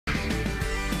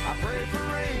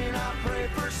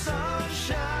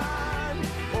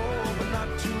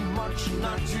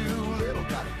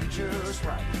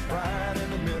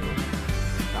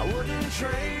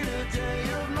trade a day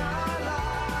of my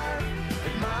life.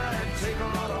 It might take a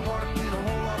lot of heart and a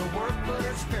whole lot of work, but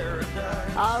it's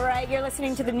paradise. All right, you're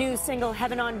listening to the new single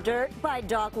Heaven on Dirt by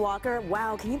Doc Walker.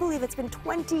 Wow, can you believe it's been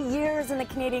 20 years in the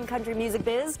Canadian country music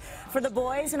biz for the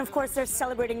boys? And of course, they're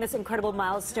celebrating this incredible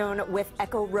milestone with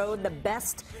Echo Road, the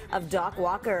best of Doc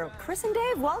Walker. Chris and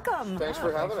Dave, welcome. Thanks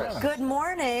for having us. Good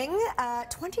morning.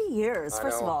 20 years,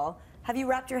 first of all. Have you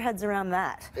wrapped your heads around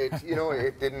that?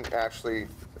 It didn't actually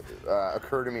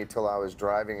occur to me till I was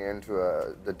driving into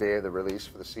the day of the release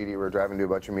for the CD. We were driving to a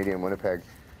bunch of media in Winnipeg,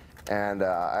 and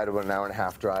I had about an hour and a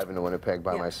half drive into Winnipeg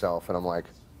by myself, and I'm like,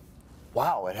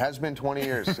 wow, it has been 20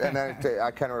 years. And then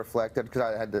I kind of reflected because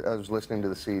I was listening to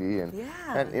the CD, and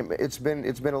it's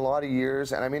been a lot of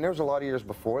years. And I mean, there was a lot of years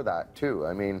before that too.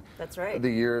 I mean, that's right. The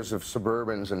years of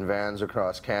Suburbans and vans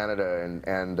across Canada,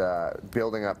 and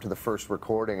building up to the first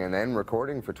recording, and then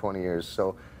recording for 20 years.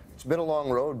 So it's been a long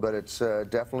road, but it's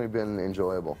definitely been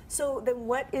enjoyable. So then,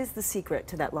 what is the secret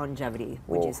to that longevity?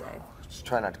 Would you say? Just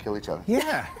try not to kill each other.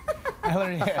 Yeah. I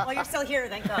learned, Well, you're still here,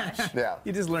 thank gosh. Yeah.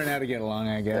 You just learn how to get along,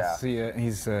 I guess. Yeah.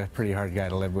 He's a pretty hard guy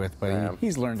to live with, but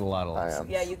he's learned a lot of lessons.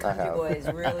 Yeah, you country boys,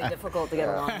 really difficult to get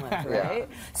along with, right?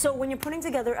 Yeah. So when you're putting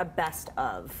together a best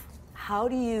of, how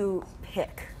do you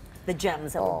pick the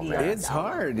gems that will be on It's this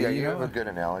album? hard. Yeah, you have a good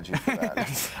analogy for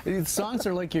that. Songs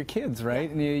are like your kids, right?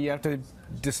 And you have to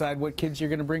decide what kids you're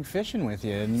going to bring fishing with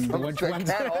you, and which ones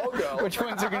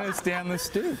are going to stay on the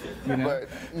stoop. You know? But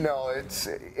no,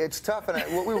 it's tough. And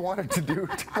what we wanted to do,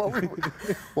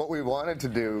 what we wanted to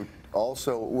do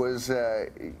also was,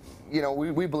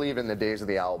 we believe in the days of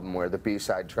the album where the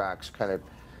B-side tracks kind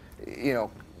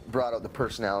of, brought out the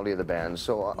personality of the band.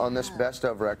 So on this Best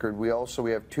Of record, we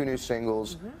have 2 new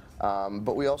singles,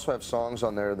 but we also have songs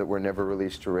on there that were never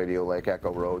released to radio, like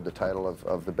Echo Road, the title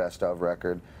of the Best Of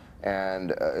record, and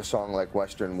a song like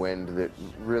Western Wind that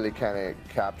really kind of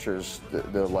captures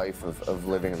the life of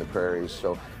living in the prairies.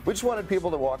 So we just wanted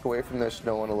people to walk away from this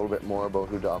knowing a little bit more about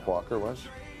who Doc Walker was.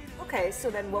 Okay,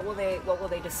 so then what will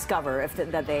they discover if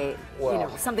that they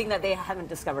something that they haven't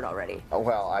discovered already?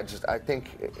 Well, I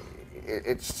think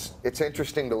it's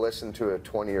interesting to listen to a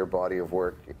 20-year body of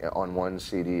work on one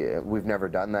CD. We've never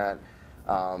done that.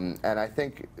 And I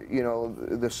think,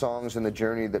 the songs and the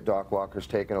journey that Doc Walker's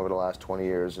taken over the last 20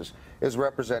 years is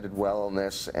represented well in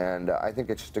this, and I think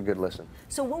it's just a good listen.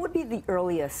 So what would be the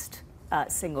earliest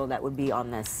single that would be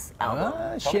on this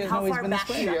album? She Hasn't Always Been This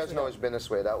Way? She Hasn't Always Been This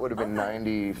Way. That would have been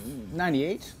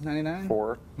 98, 99?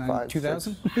 4, 5,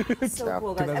 2000? So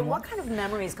cool, guys. And what kind of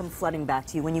memories come flooding back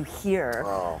to you when you hear,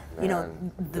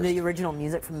 the original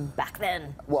music from back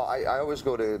then? Well, I always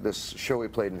go to this show we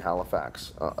played in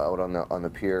Halifax, out on the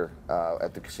pier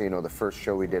at the casino, the first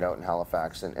show we did out in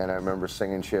Halifax, and I remember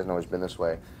singing She Hasn't Always Been This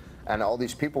Way. And all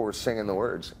these people were singing the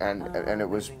words, and it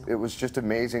was just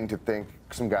amazing to think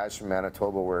some guys from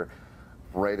Manitoba were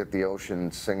right at the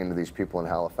ocean singing to these people in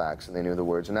Halifax, and they knew the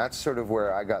words. And that's sort of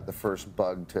where I got the first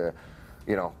bug to,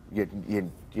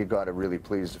 you got to really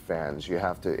please the fans. You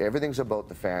have to. Everything's about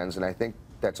the fans, and I think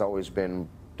that's always been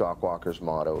Doc Walker's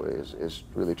motto is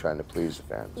really trying to please the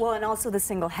fans. Well, and also the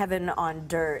single Heaven on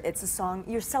Dirt, it's a song,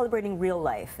 you're celebrating real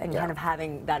life and kind of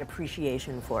having that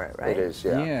appreciation for it, right? It is,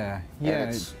 yeah.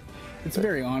 Yeah. It's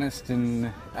very honest,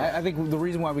 and I think the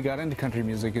reason why we got into country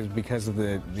music is because of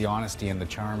the honesty and the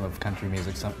charm of country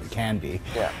music can be.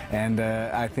 Yeah. And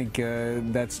I think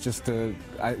that's just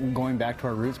going back to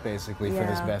our roots, basically, for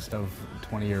this Best Of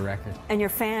 20-year record. And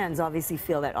your fans obviously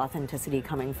feel that authenticity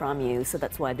coming from you, so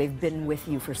that's why they've been with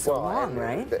you for so long,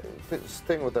 right? The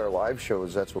thing with our live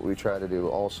shows, that's what we try to do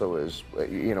also is,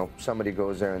 somebody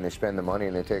goes there and they spend the money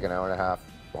and they take an hour and a half,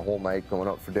 a whole night going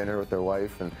out for dinner with their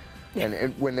wife, and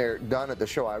when they're done at the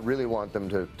show, I really want them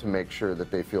to make sure that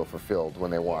they feel fulfilled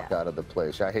when they walk out of the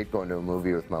place. I hate going to a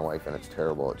movie with my wife and it's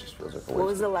terrible. It just feels like a waste. What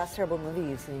was the last terrible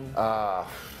movie you've seen?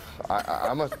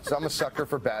 I'm a sucker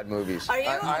for bad movies. Are you?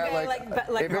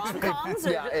 Like rom-coms?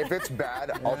 Yeah, if it's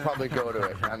bad, I'll probably go to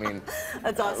it. I mean,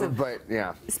 that's awesome. But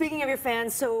yeah. Speaking of your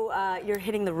fans, so you're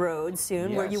hitting the road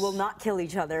soon, where you will not kill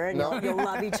each other and you'll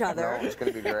love each other. No, it's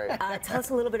going to be great. Tell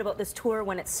us a little bit about this tour,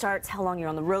 when it starts, how long you're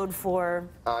on the road for.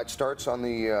 It starts on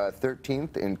the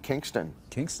 13th in Kingston.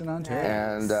 Kingston, Ontario.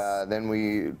 And then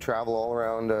we travel all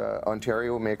around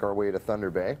Ontario, make our way to Thunder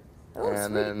Bay,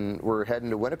 and then we're heading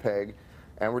to Winnipeg.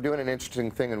 And we're doing an interesting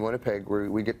thing in Winnipeg where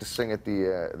we get to sing at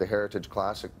the Heritage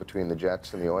Classic between the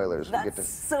Jets and the Oilers. That's we get to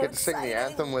sing the exciting.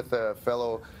 anthem with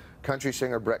fellow country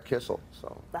singer Brett Kissel.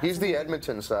 So he's the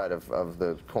Edmonton side of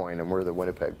the coin, and we're the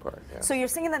Winnipeg part. Yeah. So you're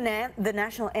singing the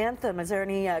national anthem. Is there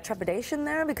any trepidation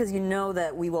there? Because you know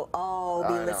that we will all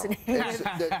be listening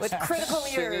with critical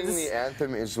ears. Singing the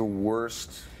anthem is the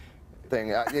worst thing.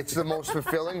 It's the most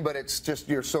fulfilling, but it's just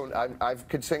you're so. I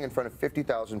could sing in front of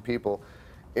 50,000 people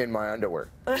in my underwear,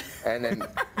 and then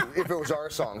if it was our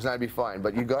songs, I'd be fine.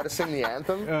 But you got to sing the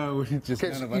anthem. Just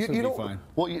none of us would be fine.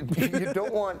 Well, you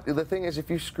don't want. The thing is, if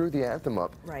you screw the anthem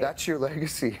up, that's your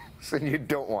legacy, and you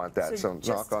don't want that. So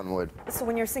knock on wood. So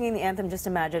when you're singing the anthem, just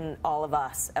imagine all of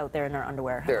us out there in our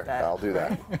underwear. There, I'll do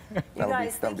that. You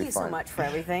guys, thank you so much for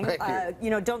everything. Thank you. You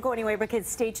know, don't go anywhere because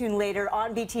stay tuned later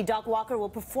on BT. Doc Walker will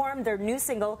perform their new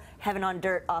single, Heaven on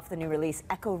Dirt, off the new release,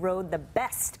 Echo Road, the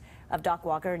best of Doc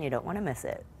Walker, and you don't want to miss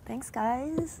it. Thanks,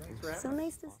 guys. Thanks, so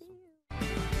nice to see you.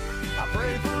 I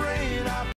pray for rain.